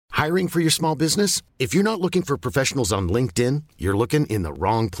Hiring for your small business? If you're not looking for professionals on LinkedIn, you're looking in the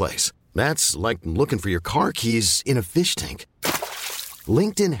wrong place. That's like looking for your car keys in a fish tank.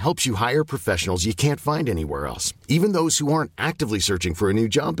 LinkedIn helps you hire professionals you can't find anywhere else, even those who aren't actively searching for a new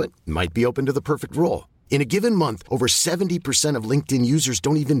job but might be open to the perfect role. In a given month, over 70% of LinkedIn users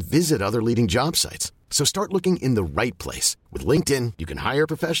don't even visit other leading job sites. So start looking in the right place. With LinkedIn, you can hire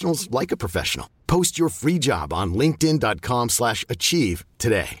professionals like a professional. Post your free job on linkedin.com/achieve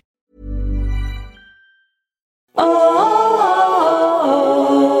today.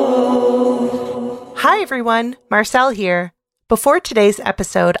 Hi everyone, Marcel here. Before today's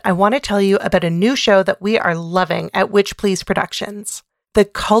episode, I want to tell you about a new show that we are loving at Witch Please Productions, the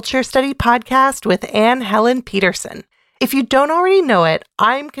Culture Study Podcast with Anne Helen Peterson. If you don't already know it,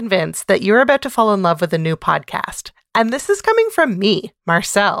 I'm convinced that you're about to fall in love with a new podcast. And this is coming from me,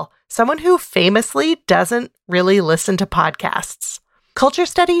 Marcel, someone who famously doesn't really listen to podcasts. Culture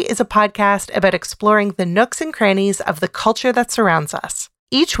Study is a podcast about exploring the nooks and crannies of the culture that surrounds us.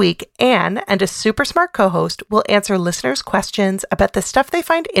 Each week, Anne and a super smart co-host will answer listeners' questions about the stuff they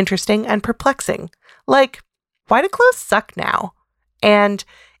find interesting and perplexing. Like, why do clothes suck now? And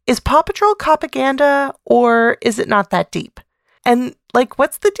is Paw Patrol propaganda, or is it not that deep? And,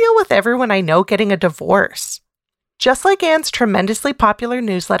 what's the deal with everyone I know getting a divorce? Just like Anne's tremendously popular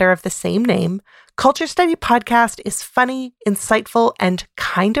newsletter of the same name, Culture Study Podcast is funny, insightful, and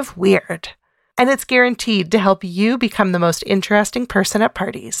kind of weird. And it's guaranteed to help you become the most interesting person at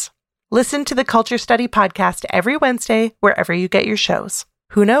parties. Listen to the Culture Study Podcast every Wednesday, wherever you get your shows.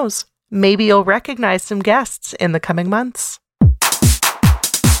 Who knows? Maybe you'll recognize some guests in the coming months.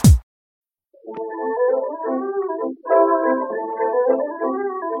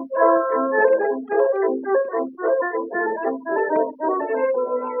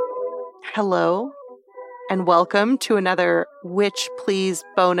 Hello, and welcome to another Witch Please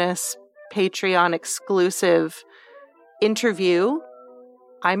bonus Patreon exclusive interview.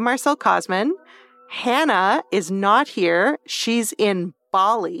 I'm Marcel Cosman. Hannah is not here. She's in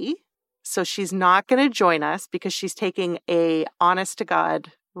Bali, so she's not going to join us because she's taking a honest to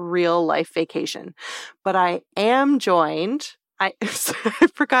God real life vacation. But I am joined. I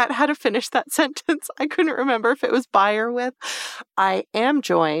forgot how to finish that sentence. I couldn't remember if it was by or with. I am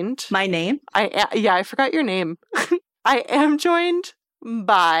joined. My name? I forgot your name. I am joined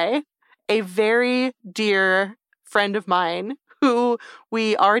by a very dear friend of mine who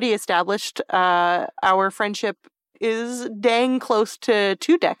we already established our friendship is dang close to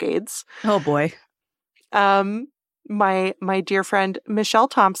 2 decades. Oh boy. My dear friend, Michelle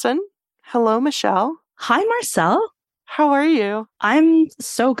Thompson. Hello, Michelle. Hi, Marcel. How are you? I'm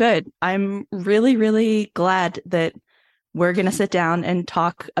so good. I'm really, really glad that we're going to sit down and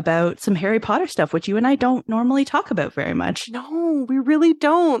talk about some Harry Potter stuff, which you and I don't normally talk about very much. No, we really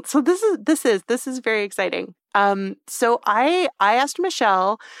don't. So this is very exciting. So I asked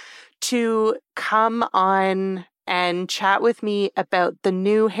Michelle to come on and chat with me about the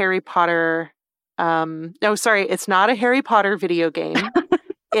new Harry Potter. No, sorry, it's not a Harry Potter video game.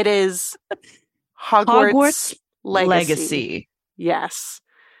 It is Hogwarts Legacy. Yes.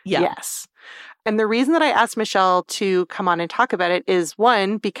 Yeah. Yes. And the reason that I asked Michelle to come on and talk about it is,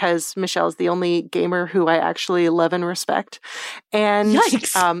 one, because Michelle is the only gamer who I actually love and respect. And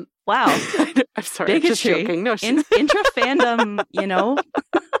yikes. Wow. I'm sorry, Bigotry. I'm just joking. No, intra-fandom,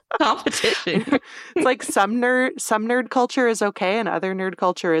 competition. It's like some nerd culture is okay and other nerd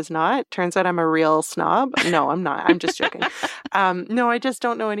culture is not. Turns out I'm a real snob. No, I'm not. I'm just joking. No, I just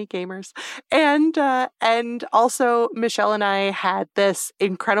don't know any gamers. And also Michelle and I had this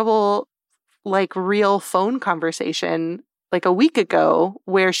incredible real phone conversation a week ago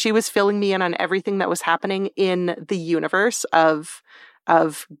where she was filling me in on everything that was happening in the universe of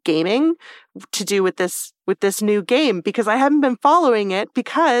gaming to do with this new game, because I haven't been following it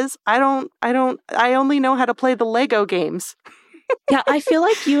because I only know how to play the Lego games. Yeah, I feel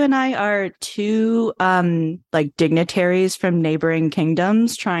like you and I are two dignitaries from neighboring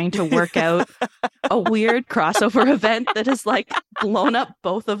kingdoms trying to work out a weird crossover event that has blown up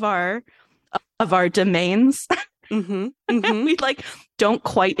both of our domains. Mm-hmm, mm-hmm. We don't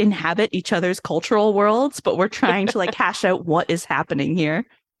quite inhabit each other's cultural worlds, but we're trying to hash out what is happening here.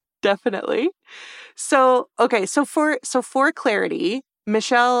 Definitely. So, okay, so for clarity,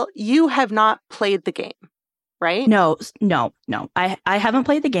 Michelle, you have not played the game, right? No. I haven't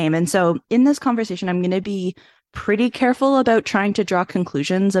played the game. And so in this conversation, I'm going to be pretty careful about trying to draw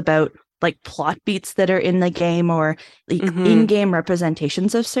conclusions about plot beats that are in the game or in-game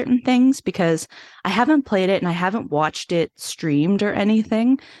representations of certain things, because I haven't played it and I haven't watched it streamed or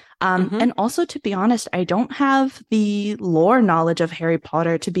anything. And also, to be honest, I don't have the lore knowledge of Harry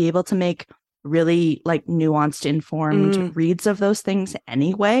Potter to be able to make really like nuanced, informed reads of those things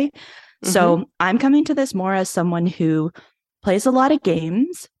anyway. So I'm coming to this more as someone who plays a lot of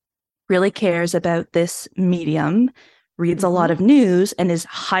games, really cares about this medium, reads a lot of news, and is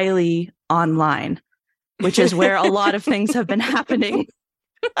highly online, which is where a lot of things have been happening.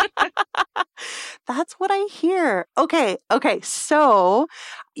 That's what I hear. Okay. So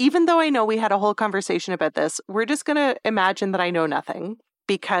even though I know we had a whole conversation about this, we're just going to imagine that I know nothing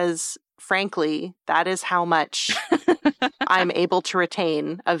because, frankly, that is how much I'm able to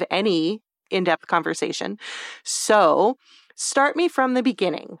retain of any in-depth conversation. So start me from the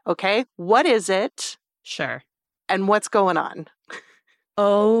beginning, okay? What is it? Sure. And what's going on?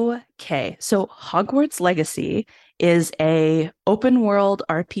 Okay, so Hogwarts Legacy is a open world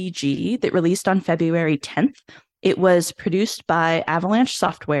RPG that released on February 10th. It was produced by Avalanche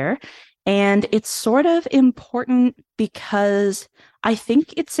Software, and it's sort of important because I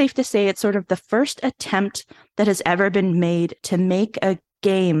think it's safe to say it's sort of the first attempt that has ever been made to make a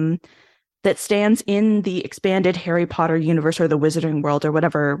game that stands in the expanded Harry Potter universe or the Wizarding World or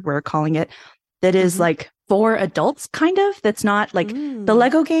whatever we're calling it, that is like for adults, kind of. That's not like the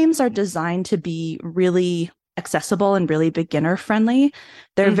Lego games are designed to be really accessible and really beginner friendly.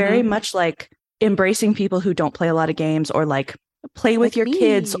 They're very much like embracing people who don't play a lot of games or like play with your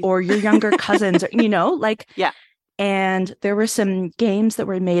kids or your younger cousins, or, Yeah. And there were some games that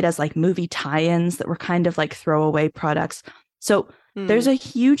were made as like movie tie-ins that were kind of like throwaway products. So there's a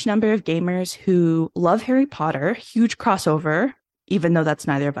huge number of gamers who love Harry Potter, huge crossover, even though that's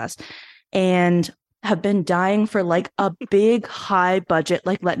neither of us, and have been dying for like a big high budget,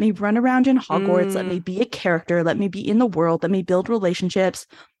 like let me run around in Hogwarts, let me be a character, let me be in the world, let me build relationships,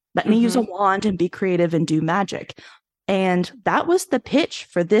 let me use a wand and be creative and do magic. And that was the pitch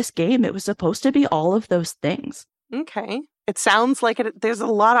for this game. It was supposed to be all of those things. Okay. It sounds like there's a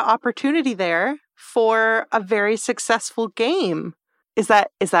lot of opportunity there for a very successful game. Is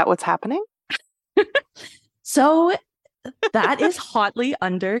that what's happening? So that is hotly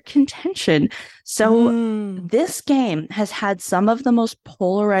under contention. So this game has had some of the most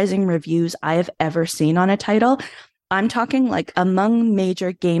polarizing reviews I have ever seen on a title. I'm talking like among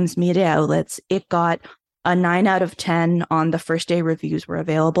major games media outlets, it got a 9 out of 10 on the first day reviews were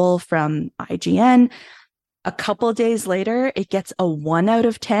available from IGN. A couple of days later, it gets a 1 out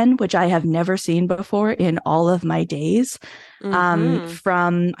of 10, which I have never seen before in all of my days,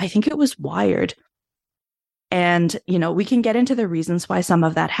 from, I think it was Wired. And, we can get into the reasons why some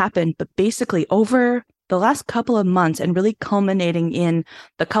of that happened, but basically over the last couple of months and really culminating in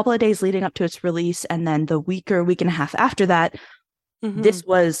the couple of days leading up to its release and then the week or week and a half after that, this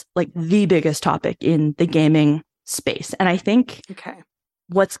was like the biggest topic in the gaming space. And I think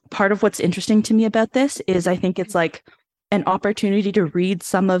what's part of what's interesting to me about this is I think it's like an opportunity to read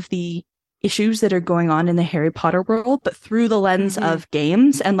some of the issues that are going on in the Harry Potter world, but through the lens of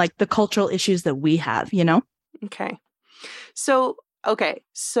games and like the cultural issues that we have, Okay. So,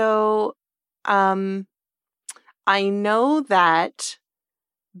 I know that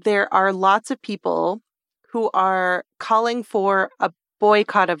there are lots of people who are calling for a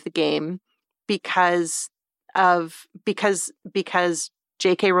boycott of the game because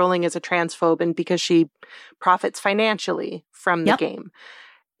J.K. Rowling is a transphobe and because she profits financially from the game.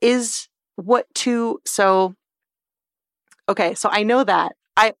 So I know that.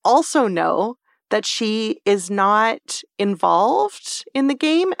 I also know that she is not involved in the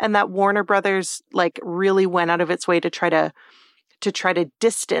game and that Warner Brothers like really went out of its way to try to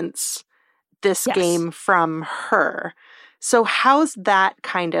distance this game from her. So how's that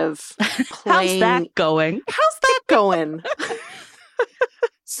kind of playing? How's that going?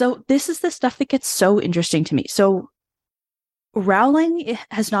 So this is the stuff that gets so interesting to me. So Rowling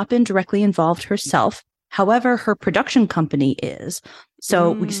has not been directly involved herself. However, her production company is.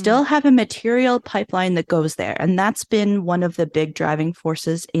 So we still have a material pipeline that goes there. And that's been one of the big driving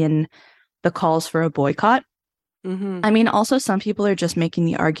forces in the calls for a boycott. I mean, also some people are just making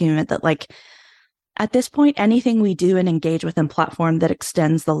the argument that like, at this point, anything we do and engage with and platform that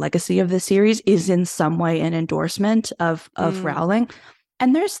extends the legacy of the series is in some way an endorsement of Rowling.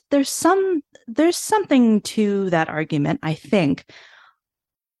 And there's something to that argument, I think.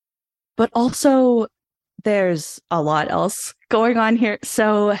 But also there's a lot else going on here.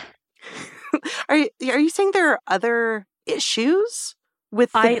 So are you saying there are other issues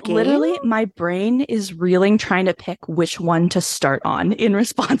with the game? Literally, my brain is reeling trying to pick which one to start on in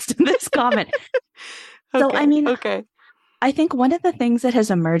response to this comment. I think one of the things that has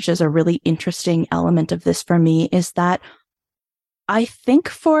emerged as a really interesting element of this for me is that I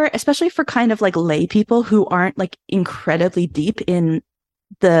think especially for kind of like lay people who aren't like incredibly deep in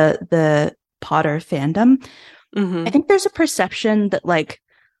the Potter fandom, I think there's a perception that like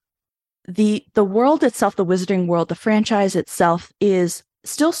the world itself, the Wizarding World, the franchise itself is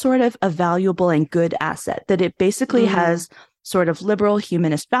still sort of a valuable and good asset, that it basically has sort of liberal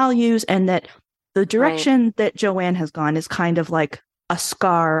humanist values, and that the direction that Joanne has gone is kind of like a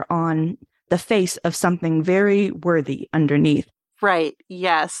scar on the face of something very worthy underneath. Right.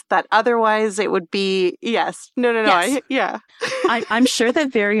 Yes. That otherwise it would be, yes. No. Yes. I'm sure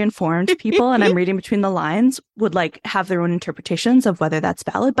that very informed people, and I'm reading between the lines, would like have their own interpretations of whether that's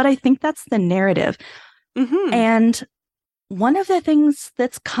valid. But I think that's the narrative. And one of the things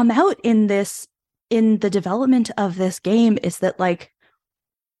that's come out in the development of this game is that like,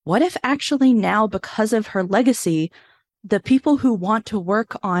 what if actually now, because of her legacy, the people who want to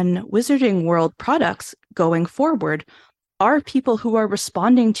work on Wizarding World products going forward are people who are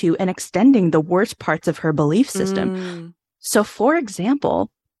responding to and extending the worst parts of her belief system. So, for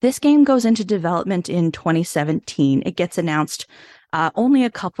example, this game goes into development in 2017. It gets announced only a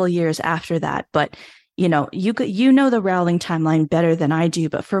couple years after that. But, you know the Rowling timeline better than I do.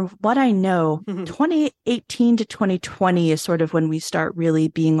 But for what I know, 2018 to 2020 is sort of when we start really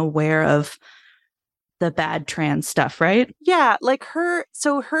being aware of the bad trans stuff, right? Yeah, like her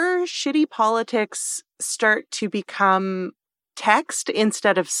shitty politics start to become text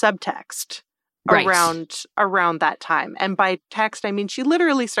instead of subtext around that time. And by text, I mean she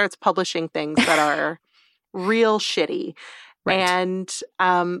literally starts publishing things that are real shitty. Right. And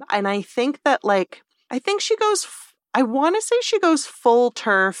I think that like, I want to say she goes full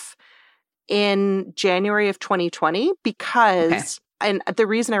turf in January of 2020 because and the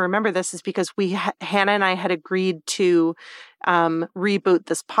reason I remember this is because Hannah and I had agreed to reboot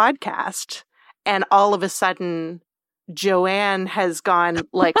this podcast, and all of a sudden Joanne has gone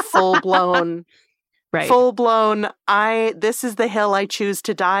like full blown, this is the hill I choose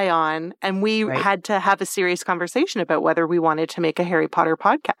to die on. And we had to have a serious conversation about whether we wanted to make a Harry Potter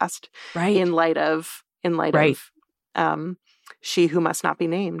podcast in light of She Who Must Not Be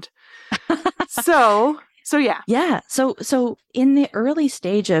Named. So yeah. Yeah. So in the early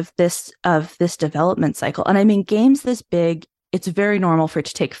stage of this development cycle, and I mean games this big, it's very normal for it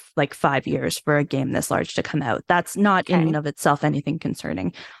to take like 5 years for a game this large to come out. That's not in and of itself anything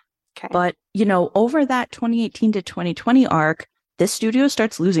concerning. Okay. But, over that 2018 to 2020 arc, this studio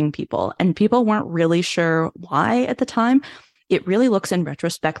starts losing people, and people weren't really sure why at the time. It really looks in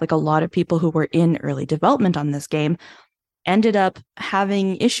retrospect like a lot of people who were in early development on this game ended up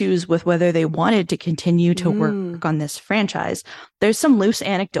having issues with whether they wanted to continue to work on this franchise. There's some loose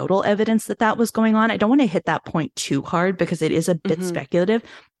anecdotal evidence that was going on. I don't want to hit that point too hard because it is a bit speculative.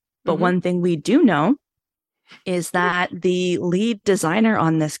 But one thing we do know is that the lead designer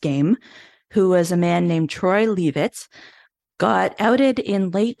on this game, who was a man named Troy Leavitt, got outed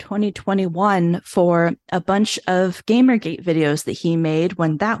in late 2021 for a bunch of Gamergate videos that he made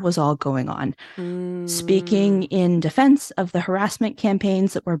when that was all going on. Speaking in defense of the harassment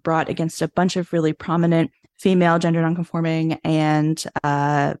campaigns that were brought against a bunch of really prominent female, gender nonconforming, and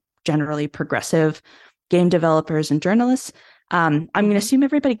generally progressive game developers and journalists. I'm going to assume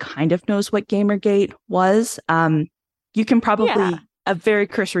everybody kind of knows what Gamergate was. You can probably, a very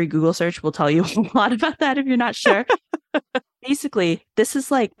cursory Google search will tell you a lot about that if you're not sure. Basically, this is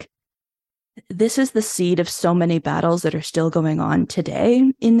the seed of so many battles that are still going on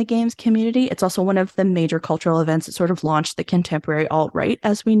today in the games community. It's also one of the major cultural events that sort of launched the contemporary alt-right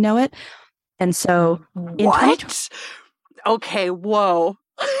as we know it. And so okay, whoa.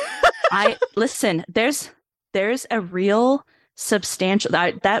 Listen, there's a real substantial,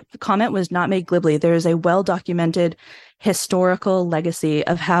 that comment was not made glibly. There is a well-documented historical legacy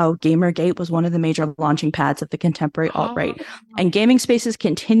of how Gamergate was one of the major launching pads of the contemporary alt-right. And gaming spaces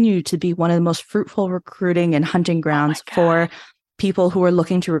continue to be one of the most fruitful recruiting and hunting grounds for people who are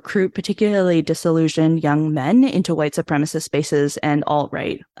looking to recruit particularly disillusioned young men into white supremacist spaces and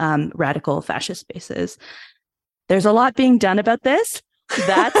alt-right, radical fascist spaces. There's a lot being done about this.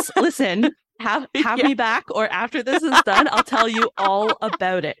 Listen, have me back, or after this is done, I'll tell you all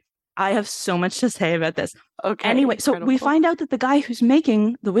about it. I have so much to say about this. Okay. Anyway, so we find out that the guy who's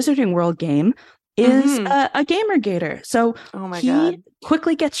making the Wizarding World game is a Gamergater. So he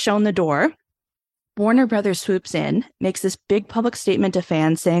quickly gets shown the door. Warner Brothers swoops in, makes this big public statement to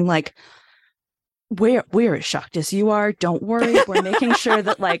fans saying like, we're as shocked as you are. Don't worry. We're making sure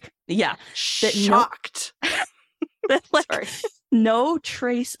that shocked. Sorry. No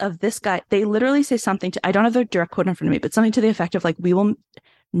trace of this guy. They literally say something I don't have the direct quote in front of me, but something to the effect of like,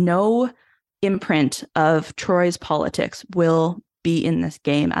 no imprint of Troy's politics will be in this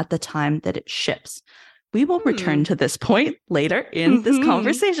game at the time that it ships. We will return to this point later in this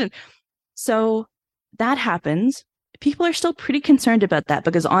conversation. So that happens. People are still pretty concerned about that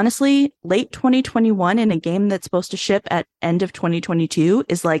because honestly, late 2021 in a game that's supposed to ship at end of 2022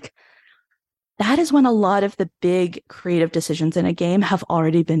 is like, that is when a lot of the big creative decisions in a game have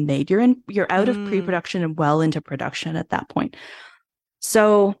already been made. You're out of pre-production and well into production at that point.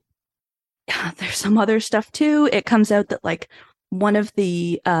 So there's some other stuff too. It comes out that like one of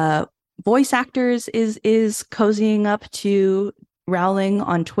the voice actors is cozying up to Rowling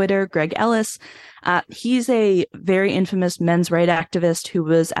on Twitter, Greg Ellis. He's a very infamous men's rights activist who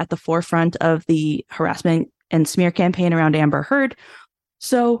was at the forefront of the harassment and smear campaign around Amber Heard.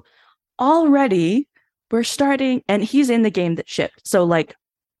 So already we're starting, and he's in the game that shipped. So like,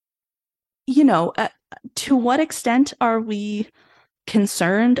 to what extent are we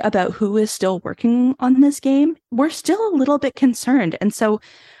concerned about who is still working on this game? We're still a little bit concerned. And so,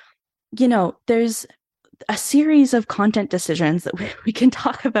 there's a series of content decisions that we can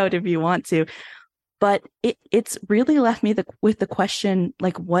talk about if you want to, but it's really left me with the question,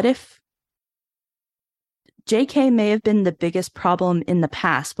 like, what if JK may have been the biggest problem in the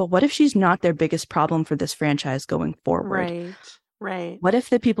past, but what if she's not their biggest problem for this franchise going forward? Right. What if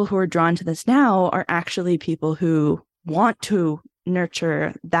the people who are drawn to this now are actually people who want to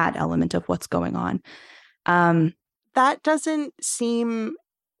nurture that element of what's going on? That doesn't seem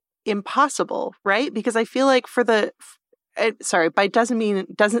impossible, right? Because I feel like by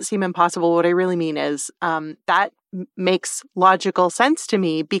doesn't seem impossible. What I really mean is that makes logical sense to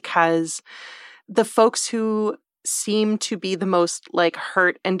me, because the folks who seem to be the most like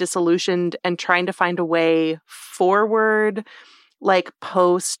hurt and disillusioned and trying to find a way forward, like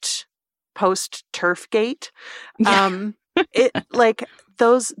post Turfgate, it like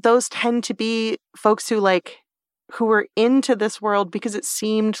those tend to be folks who were into this world because it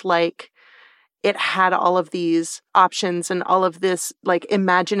seemed like it had all of these options and all of this like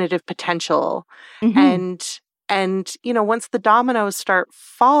imaginative potential. And once the dominoes start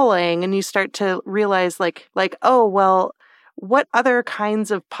falling and you start to realize like, oh, well, what other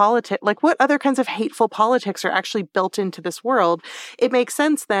kinds of hateful politics are actually built into this world? It makes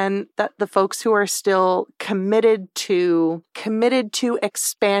sense then that the folks who are still committed to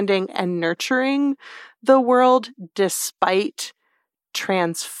expanding and nurturing the world despite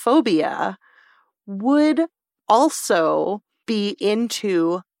transphobia would also be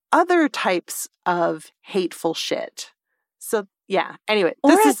into other types of hateful shit. So yeah, anyway.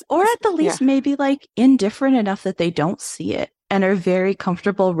 Or at the least maybe like indifferent enough that they don't see it and are very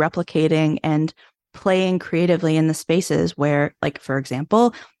comfortable replicating and playing creatively in the spaces where, like, for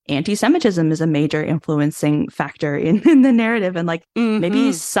example, anti-Semitism is a major influencing factor in the narrative. And like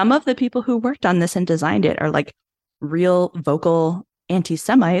maybe some of the people who worked on this and designed it are like real vocal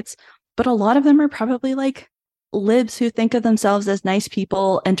anti-Semites, but a lot of them are probably like libs who think of themselves as nice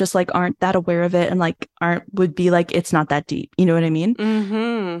people and just like aren't that aware of it and like would be like, it's not that deep. You know what I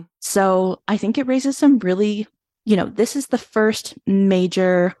mean? So I think it raises some really, this is the first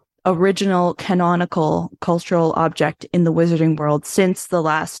major original canonical cultural object in the wizarding world since the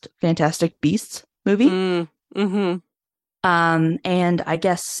last Fantastic Beasts movie. And I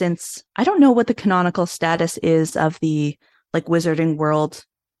guess since I don't know what the canonical status is of the like wizarding world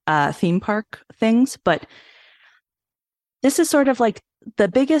theme park things, but this is sort of like the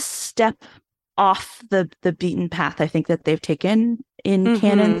biggest step off the beaten path I think that they've taken in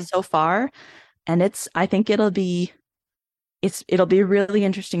canon so far. And I think it'll be really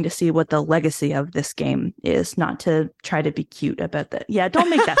interesting to see what the legacy of this game is, not to try to be cute about that. Yeah,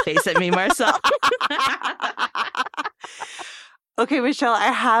 don't make that face at me, Marcel. Okay, Michelle,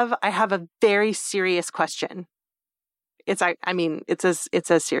 I have a very serious question. It's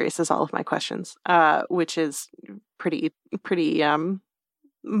as serious as all of my questions, which is pretty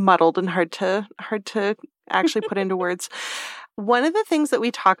muddled and hard to actually put into words. One of the things that we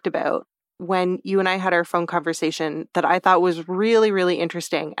talked about when you and I had our phone conversation that I thought was really, really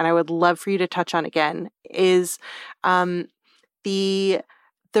interesting, and I would love for you to touch on again, is the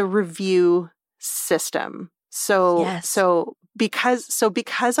review system. So yes. so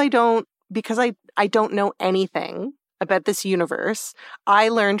because I don't know anything about this universe, I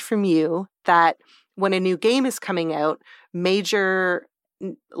learned from you that when a new game is coming out, major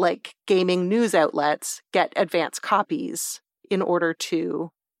like gaming news outlets get advance copies in order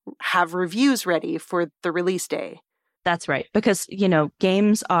to have reviews ready for the release day. That's right. Because,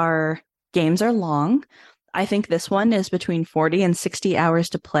 games are long. I think this one is between 40 and 60 hours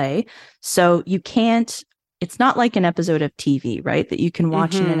to play. So it's not like an episode of TV, right? That you can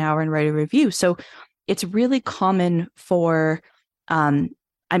watch in an hour and write a review. So it's really common for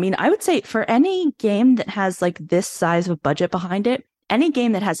I mean, I would say for any game that has like this size of budget behind it, any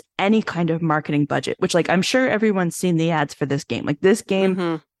game that has any kind of marketing budget, which like I'm sure everyone's seen the ads for this game. Like this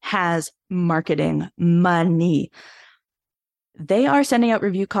game has marketing money. They are sending out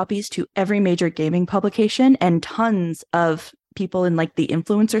review copies to every major gaming publication and tons of people in like the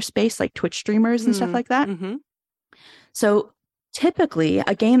influencer space, like Twitch streamers and stuff like that. So typically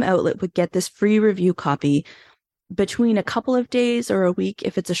a game outlet would get this free review copy between a couple of days or a week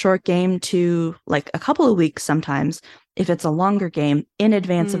if it's a short game to like a couple of weeks sometimes if it's a longer game in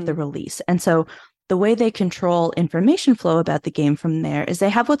advance of the release. And so the way they control information flow about the game from there is they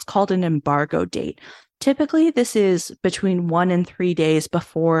have what's called an embargo date. Typically, this is between 1 and 3 days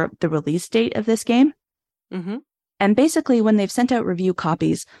before the release date of this game. And basically, when they've sent out review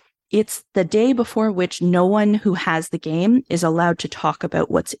copies, it's the day before which no one who has the game is allowed to talk about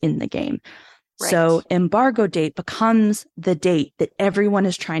what's in the game. Right. So embargo date becomes the date that everyone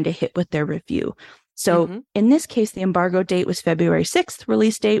is trying to hit with their review. So in this case, the embargo date was February 6th.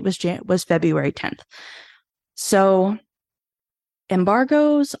 Release date was February 10th. So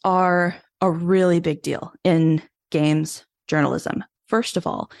embargoes are a really big deal in games journalism. First of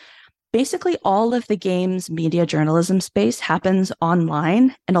all, basically all of the games media journalism space happens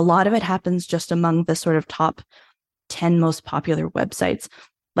online, and a lot of it happens just among the sort of top 10 most popular websites.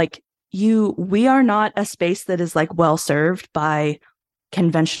 Like we are not a space that is like well served by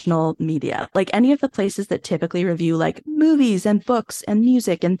conventional media. Like any of the places that typically review like movies and books and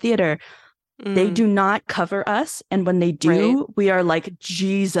music and theater, they do not cover us. And when they do, we are like,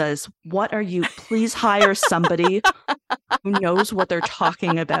 Jesus, what are you? Please hire somebody who knows what they're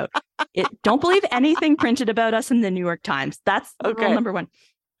talking about. Don't believe anything printed about us in the New York Times. That's rule number one.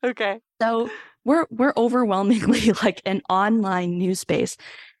 Okay. So we're overwhelmingly like an online news space.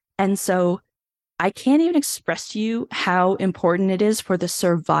 And so I can't even express to you how important it is for the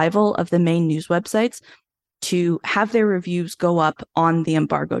survival of the main news websites to have their reviews go up on the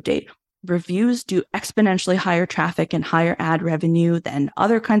embargo date. Reviews do exponentially higher traffic and higher ad revenue than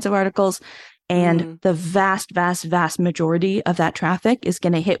other kinds of articles. And the vast, vast, vast majority of that traffic is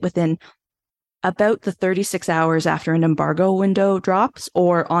going to hit within about the 36 hours after an embargo window drops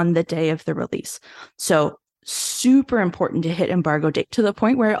or on the day of the release. So super important to hit embargo date, to the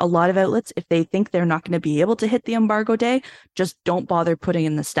point where a lot of outlets, if they think they're not going to be able to hit the embargo day, just don't bother putting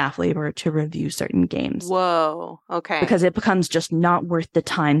in the staff labor to review certain games. Whoa. Okay. Because it becomes just not worth the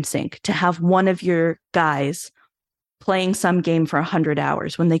time sink to have one of your guys playing some game for 100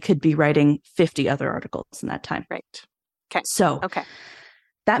 hours when they could be writing 50 other articles in that time. Right. Okay. So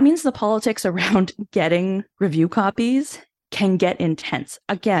that means the politics around getting review copies can get intense.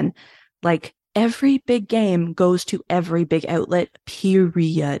 Again, like every big game goes to every big outlet,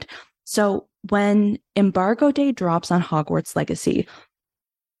 period. So when embargo day drops on Hogwarts Legacy,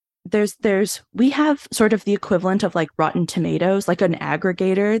 we have sort of the equivalent of like Rotten Tomatoes, like an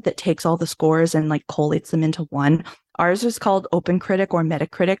aggregator that takes all the scores and like collates them into one. Ours is called OpenCritic or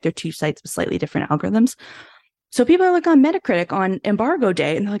Metacritic. They're two sites with slightly different algorithms. So people are like on Metacritic on embargo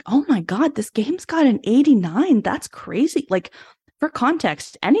day and they're like, oh my God, this game's got an 89. That's crazy. Like, for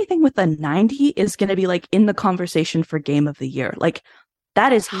context, anything with a 90 is going to be like in the conversation for game of the year. Like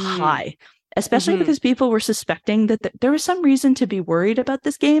that is high, especially because people were suspecting that there was some reason to be worried about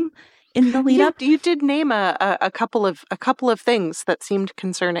this game in the lead up. You did name a couple of things that seemed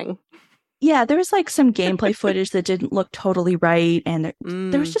concerning. Yeah, there was like some gameplay footage that didn't look totally right. And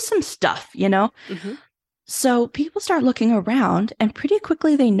there was just some stuff, you know? So people start looking around and pretty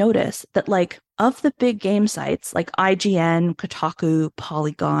quickly they notice that like of the big game sites like IGN, Kotaku,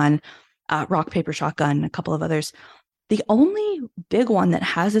 Polygon, Rock, Paper, Shotgun, a couple of others, the only big one that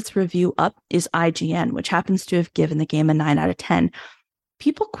has its review up is IGN, which happens to have given the game a 9 out of 10.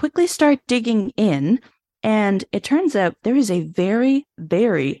 People quickly start digging in, and it turns out there is a very,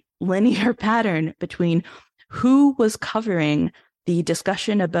 very linear pattern between who was covering the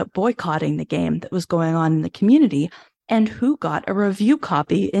discussion about boycotting the game that was going on in the community and who got a review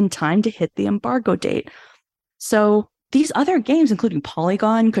copy in time to hit the embargo date. So these other games, including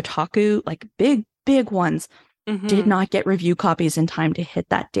Polygon, Kotaku, like big ones, did not get review copies in time to hit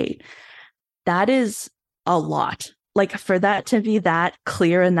that date. That is a lot. Like for that to be that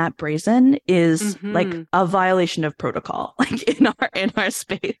clear and that brazen is like a violation of protocol, like in our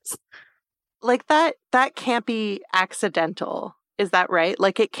space. Like that can't be accidental. Is that right?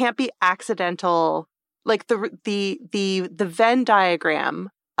 Like it can't be accidental. Like the Venn diagram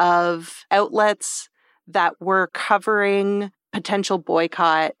of outlets that were covering potential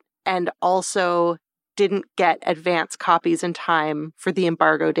boycott and also didn't get advance copies in time for the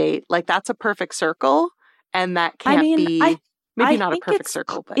embargo date. Like that's a perfect circle, and that can't be Maybe I not a think perfect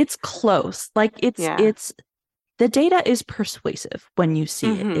circle, but it's close. Like it's the data is persuasive when you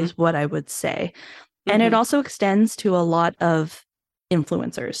see it, is what I would say. And it also extends to a lot of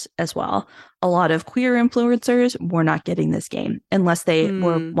influencers as well. A lot of queer influencers were not getting this game unless they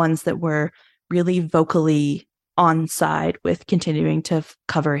were ones that were really vocally on side with continuing to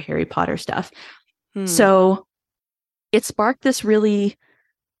cover Harry Potter stuff. So it sparked this really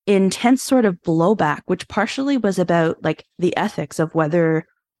intense sort of blowback, which partially was about like the ethics of whether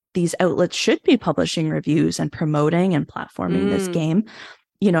these outlets should be publishing reviews and promoting and platforming this game.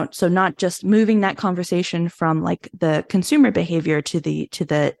 You know, so not just moving that conversation from like the consumer behavior to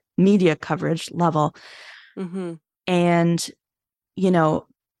the media coverage level. And, you know,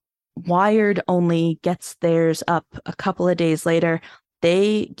 Wired only gets theirs up a couple of days later.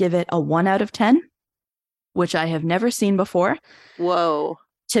 They give it a 1 out of 10, which I have never seen before. Whoa.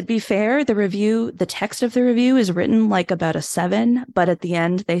 To be fair, the text of the review is written like about a 7, but at the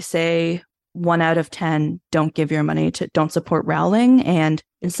end they say 1 out of 10, don't give your money don't support Rowling. And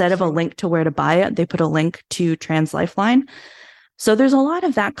instead of a link to where to buy it, they put a link to Trans Lifeline. So there's a lot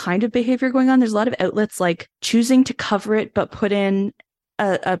of that kind of behavior going on. There's a lot of outlets like choosing to cover it, but put in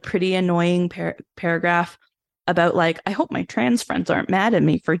a pretty annoying paragraph about like, I hope my trans friends aren't mad at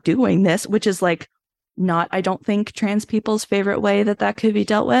me for doing this, which is like not, I don't think, trans people's favorite way that could be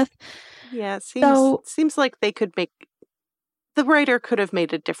dealt with. Yeah, seems like the writer could have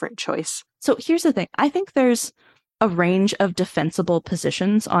made a different choice. So here's the thing. I think there's a range of defensible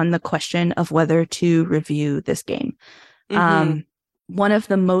positions on the question of whether to review this game. One of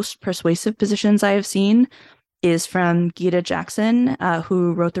the most persuasive positions I have seen is from Gita Jackson,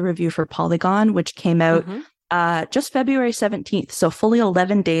 who wrote the review for Polygon, which came out just February 17th, so fully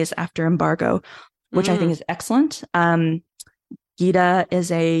 11 days after embargo, which I think is excellent. Gita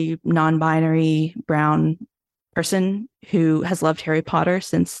is a non-binary brown person who has loved Harry Potter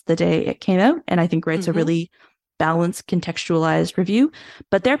since the day it came out, and I think writes a really balanced, contextualized review.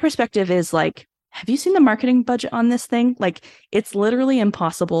 But their perspective is like, have you seen the marketing budget on this thing? Like, it's literally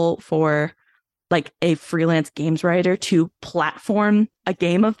impossible for like a freelance games writer to platform a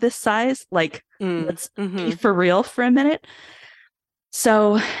game of this size. Like, let's be for real for a minute.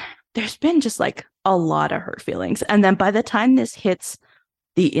 So there's been just like a lot of hurt feelings. And then by the time this hits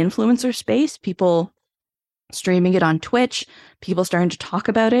the influencer space, people streaming it on Twitch, people starting to talk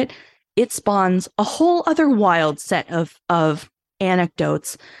about it, it spawns a whole other wild set of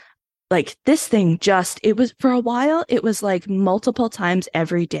anecdotes. Like this thing it was for a while, it was like multiple times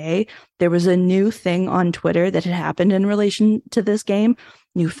every day. There was a new thing on Twitter that had happened in relation to this game,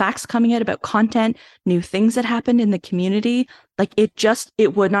 new facts coming out about content, new things that happened in the community. Like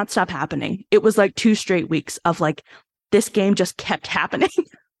it would not stop happening. It was like 2 straight weeks of like, this game just kept happening.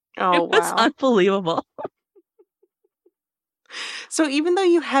 Oh, it was unbelievable. So even though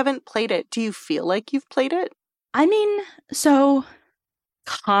you haven't played it, do you feel like you've played it? I mean, so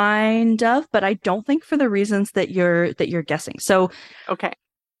kind of, but I don't think for the reasons that you're guessing. So, okay,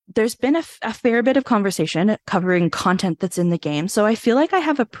 there's been a fair bit of conversation covering content that's in the game, so I feel like I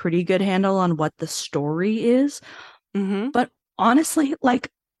have a pretty good handle on what the story is. But honestly, like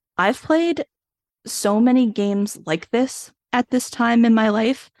I've played so many games like this at this time in my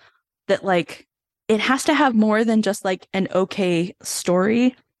life that like it has to have more than just like an okay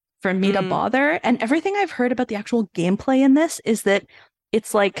story for me to bother. And everything I've heard about the actual gameplay in this is that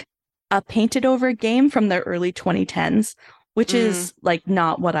it's like a painted over game from the early 2010s, which is like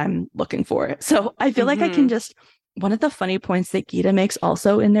not what I'm looking for. So I feel like I can one of the funny points that Gita makes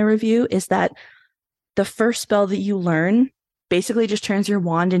also in their review is that the first spell that you learn basically just turns your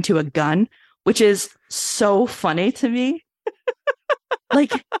wand into a gun, which is so funny to me.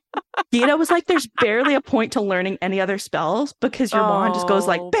 Like Gita was like, there's barely a point to learning any other spells because your wand just goes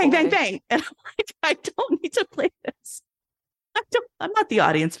like bang, bang, bang. And I'm like, I don't need to play this. I'm not the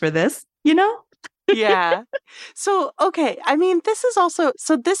audience for this, you know? Yeah. So, okay. I mean, this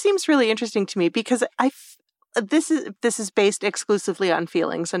seems really interesting to me because this is based exclusively on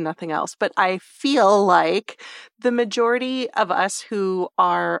feelings and nothing else. But I feel like the majority of us who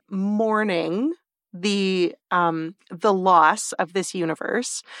are mourning the loss of this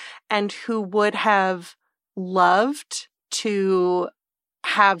universe and who would have loved to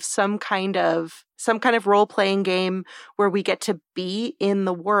have some kind of role-playing game where we get to be in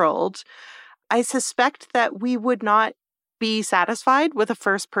the world, I suspect that we would not be satisfied with a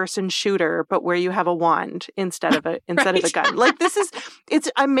first-person shooter, but where you have a wand instead of a gun. Like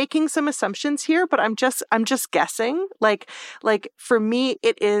I'm making some assumptions here, but I'm just guessing. Like for me,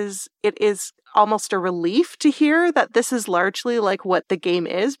 it is almost a relief to hear that this is largely like what the game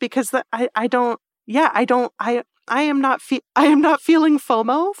is, because I am not feeling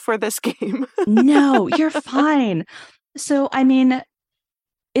FOMO for this game. No, you're fine. So, I mean,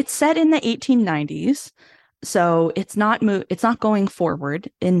 it's set in the 1890s, so it's not going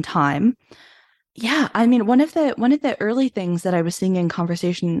forward in time. Yeah, I mean, one of the early things that I was seeing in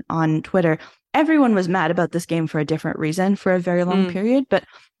conversation on Twitter, everyone was mad about this game for a different reason for a very long period, but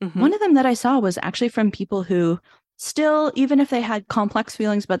one of them that I saw was actually from people who still, even if they had complex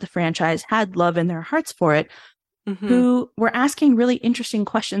feelings about the franchise, had love in their hearts for it, who were asking really interesting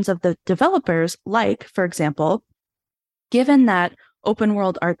questions of the developers, like, for example, given that open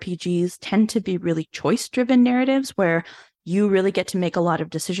world RPGs tend to be really choice-driven narratives where you really get to make a lot of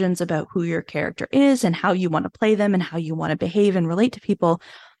decisions about who your character is and how you want to play them and how you want to behave and relate to people,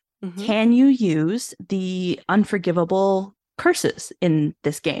 can you use the unforgivable curses in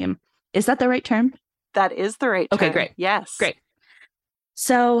this game? Is that the right term? That is the right term. Okay, great. Yes. Great.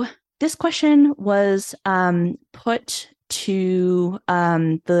 So this question was put to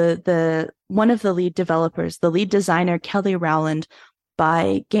the one of the lead developers, the lead designer, Kelly Rowland,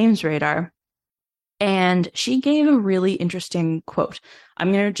 by Games Radar. And she gave a really interesting quote.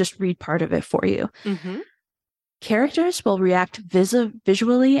 I'm going to just read part of it for you. Characters will react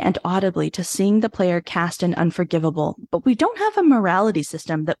visually and audibly to seeing the player cast an unforgivable, but we don't have a morality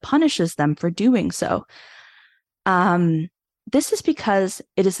system that punishes them for doing so. This is because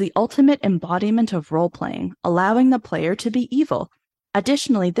it is the ultimate embodiment of role-playing, allowing the player to be evil.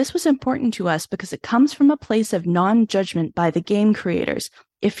 Additionally, this was important to us because it comes from a place of non-judgment by the game creators.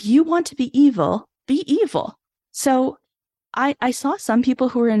 If you want to be evil, be evil. So I saw some people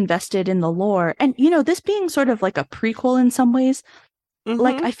who were invested in the lore, and this being sort of like a prequel in some ways,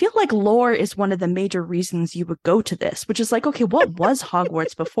 like I feel like lore is one of the major reasons you would go to this, which is like, okay, what was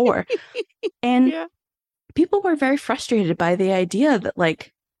Hogwarts before? And people were very frustrated by the idea that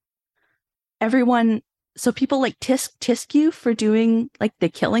like so people like tisk you for doing like the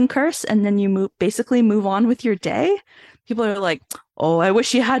killing curse, and then you basically move on with your day. People are like, oh, I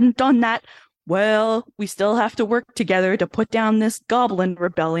wish you hadn't done that. Well, we still have to work together to put down this goblin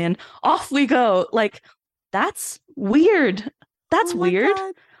rebellion. Off we go. Like, that's weird. That's weird.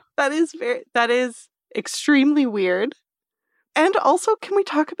 God. That is extremely weird. And also, can we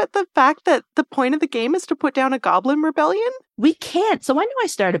talk about the fact that the point of the game is to put down a goblin rebellion? We can't. So I know I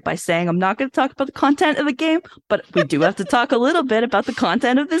started by saying I'm not going to talk about the content of the game, but we do have to talk a little bit about the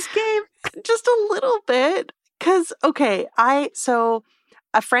content of this game. Just a little bit. Because, okay, so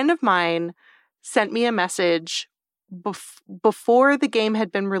a friend of mine sent me a message before the game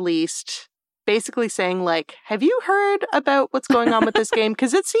had been released, basically saying, like, have you heard about what's going on with this game?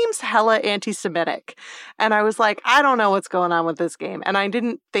 Because it seems hella anti-Semitic. And I was like, I don't know what's going on with this game. And I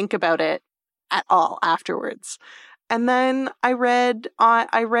didn't think about it at all afterwards. And then I read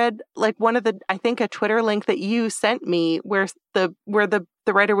like one of I think a Twitter link that you sent me where the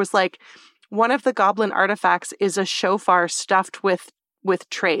writer was like, one of the goblin artifacts is a shofar stuffed with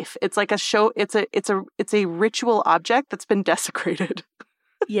trafe. It's like it's a ritual object that's been desecrated.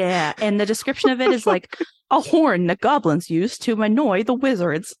 Yeah, and the description of it is like a horn that goblins use to annoy the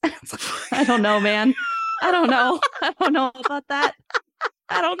wizards. I don't know, man. I don't know about that.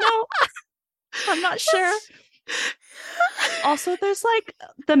 I don't know. I'm not sure. Also, there's like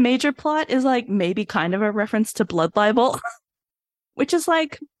the major plot is like maybe kind of a reference to blood libel, which is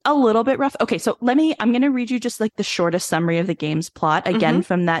like a little bit rough. Okay, so I'm going to read you just like the shortest summary of the game's plot, again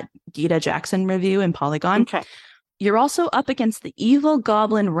from that Gita Jackson review in Polygon. Okay. You're also up against the evil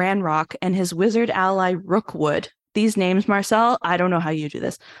goblin Ranrock and his wizard ally Rookwood. These names, Marcel, I don't know how you do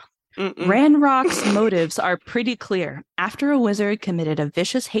this. Ranrock's motives are pretty clear. After a wizard committed a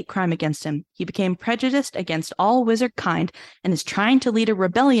vicious hate crime against him, he became prejudiced against all wizard kind and is trying to lead a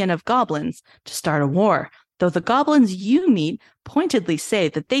rebellion of goblins to start a war. Though the goblins you meet pointedly say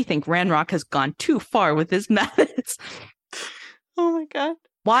that they think Ranrock has gone too far with his methods. Oh my god.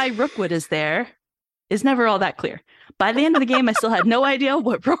 Why Rookwood is there is never all that clear. By the end of the game, I still had no idea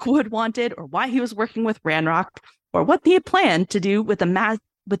what Rookwood wanted or why he was working with Ranrock or what they had planned to do with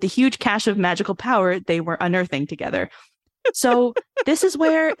the huge cache of magical power they were unearthing together. So this is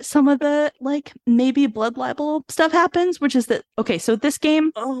where some of the like maybe blood libel stuff happens, which is that, okay, so this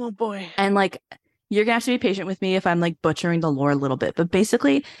game, oh boy, and like you're gonna have to be patient with me if I'm like butchering the lore a little bit, but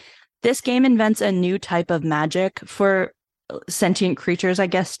basically this game invents a new type of magic for sentient creatures, I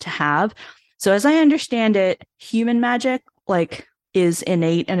guess, to have. So as I understand it, human magic like is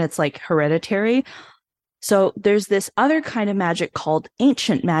innate and it's like hereditary. So there's this other kind of magic called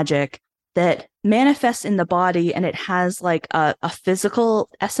ancient magic that manifests in the body, and it has like a physical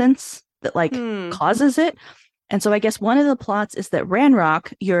essence that like causes it. And so I guess one of the plots is that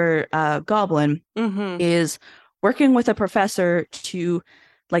Ranrock, your goblin, is working with a professor to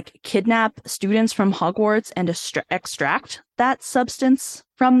like kidnap students from Hogwarts and extract that substance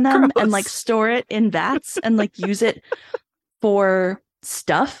from them. Gross. And like store it in vats and like use it for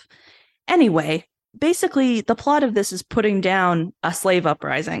stuff. Anyway, basically the plot of this is putting down a slave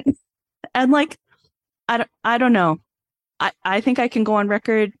uprising. And like, I don't know. I think I can go on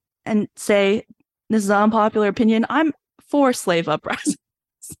record and say, this is an unpopular opinion, I'm for slave uprisings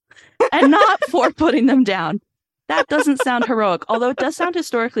and not for putting them down. That doesn't sound heroic, although it does sound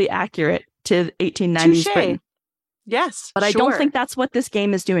historically accurate to 1890s Britain. Yes, but I don't think that's what this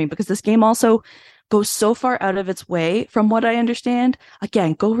game is doing, because this game also goes so far out of its way, from what I understand.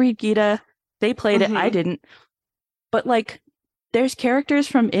 Again, go read Gita. They played it. I didn't. But like, there's characters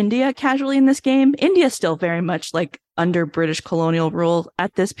from India casually in this game. India's still very much like under British colonial rule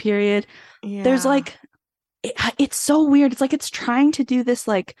at this period. Yeah. There's like, it's so weird. It's like it's trying to do this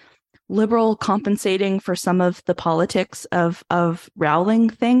like liberal compensating for some of the politics of Rowling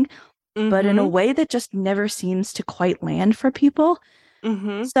thing, but in a way that just never seems to quite land for people.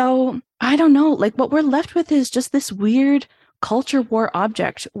 So I don't know, like what we're left with is just this weird culture war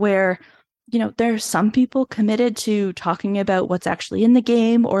object where, you know, there's some people committed to talking about what's actually in the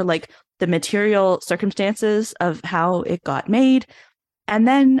game or like the material circumstances of how it got made. And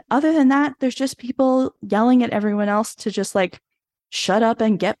then other than that, there's just people yelling at everyone else to just like shut up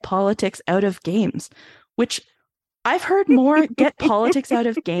and get politics out of games, which I've heard more get politics out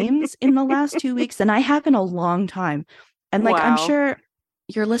of games in the last 2 weeks than I have in a long time. And like, I'm sure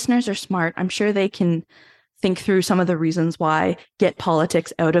your listeners are smart. I'm sure they can think through some of the reasons why get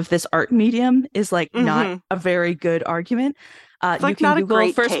politics out of this art medium is like not a very good argument. It's like not Google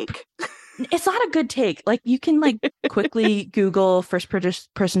a great take. It's not a good take. Like you can like quickly Google first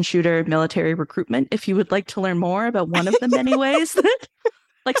person shooter military recruitment if you would like to learn more about one of the many ways that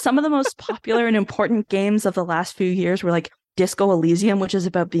like some of the most popular and important games of the last few years were like Disco Elysium, which is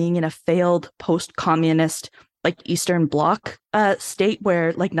about being in a failed post-communist like Eastern Bloc state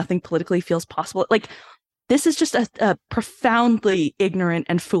where like nothing politically feels possible. Like this is just a profoundly ignorant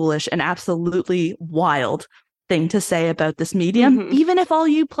and foolish and absolutely wild thing to say about this medium, even if all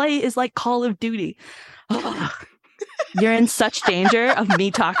you play is like Call of Duty. You're in such danger of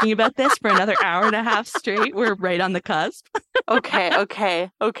me talking about this for another hour and a half straight. We're right on the cusp. Okay. I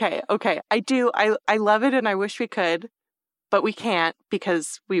love it and I wish we could, but we can't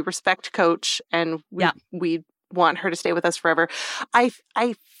because we respect Coach and we want her to stay with us forever. I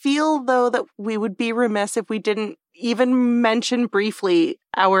feel though that we would be remiss if we didn't even mention briefly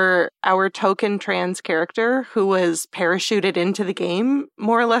our token trans character who was parachuted into the game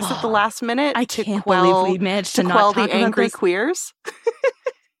more or less at the last minute. I can't believe we managed to not quell talk the angry about this. Queers.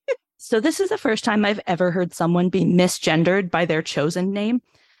 So this is the first time I've ever heard someone be misgendered by their chosen name.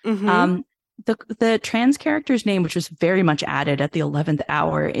 The trans character's name, which was very much added at the 11th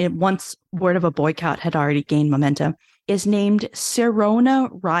hour, once word of a boycott had already gained momentum, is named Sirona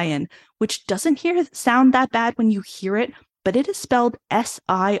Ryan, which doesn't sound that bad when you hear it, but it is spelled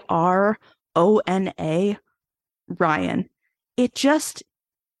Sirona Ryan. It's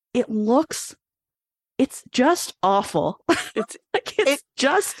just awful. It's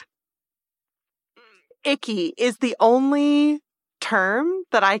just icky is the only term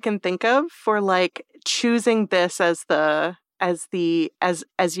that I can think of for like choosing this as your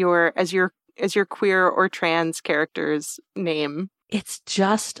queer or trans character's name. It's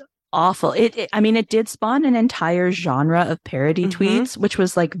just awful. It did spawn an entire genre of parody tweets, which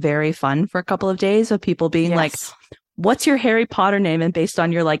was like very fun for a couple of days of people being like, what's your Harry Potter name? And based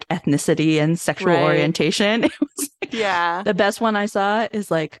on your like ethnicity and sexual orientation. It was like, the best one I saw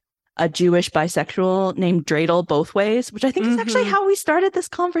is like a Jewish bisexual named Dreidel both ways, which I think is actually how we started this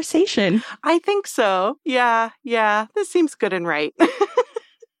conversation. I think so. Yeah. This seems good and right.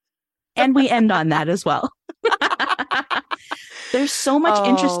 And we end on that as well. There's so much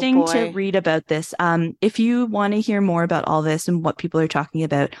interesting to read about this. If you want to hear more about all this and what people are talking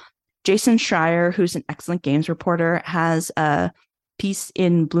about, Jason Schreier, who's an excellent games reporter, has a piece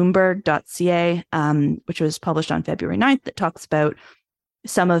in Bloomberg.ca, which was published on February 9th, that talks about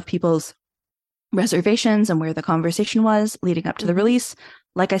some of people's reservations and where the conversation was leading up to the release.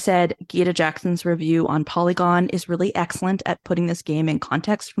 Like I said, Gita Jackson's review on Polygon is really excellent at putting this game in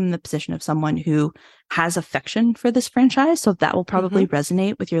context from the position of someone who has affection for this franchise. So that will probably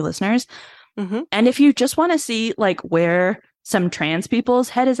resonate with your listeners. And if you just want to see like where some trans people's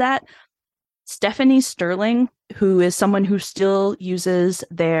head is at, Stephanie Sterling, who is someone who still uses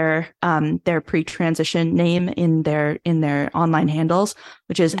their pre-transition name in their online handles,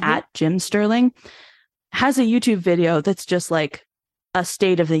 which is at Jim Sterling, has a YouTube video that's just like a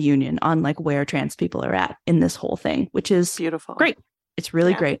state of the union on like where trans people are at in this whole thing, which is beautiful. Great. It's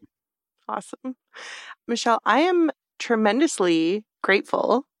really great. Awesome. Michelle, I am tremendously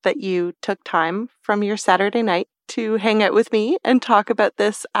grateful that you took time from your Saturday night to hang out with me and talk about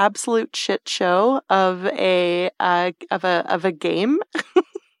this absolute shit show of a game.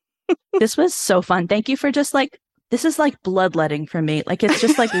 This was so fun. Thank you for just like, this is like bloodletting for me. Like, it's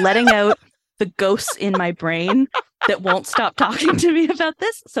just like letting out the ghosts in my brain that won't stop talking to me about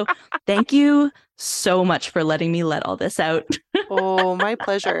this. So thank you so much for letting me let all this out. Oh, my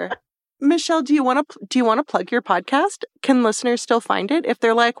pleasure. Michelle, do you want to plug your podcast? Can listeners still find it if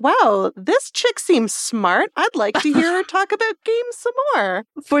they're like, wow, this chick seems smart. I'd like to hear her talk about games some more.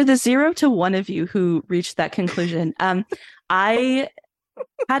 For the 0 to 1 of you who reached that conclusion, I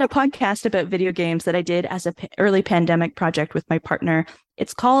had a podcast about video games that I did as an early pandemic project with my partner.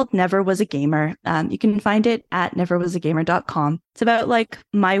 It's called Never Was a Gamer. You can find it at neverwasagamer.com. It's about like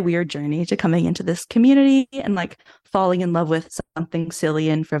my weird journey to coming into this community and like falling in love with something silly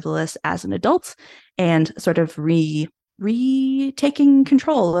and frivolous as an adult and sort of retaking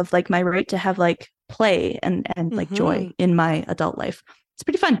control of like my right to have like play and like joy in my adult life. It's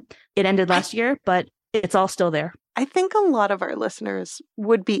pretty fun. It ended last year, but it's all still there. I think a lot of our listeners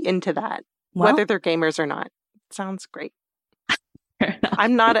would be into that, whether they're gamers or not. Sounds great.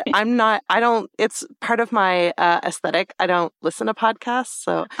 It's part of my aesthetic. I don't listen to podcasts,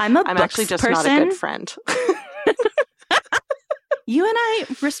 so I'm actually just not a good friend. You and I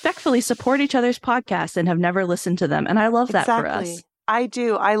respectfully support each other's podcasts and have never listened to them. And I love that for us. I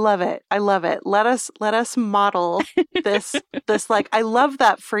do. I love it. Let us model this like, I love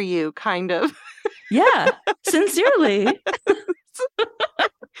that for you kind of. Yeah, sincerely.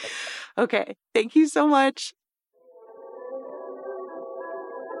 Okay. Thank you so much.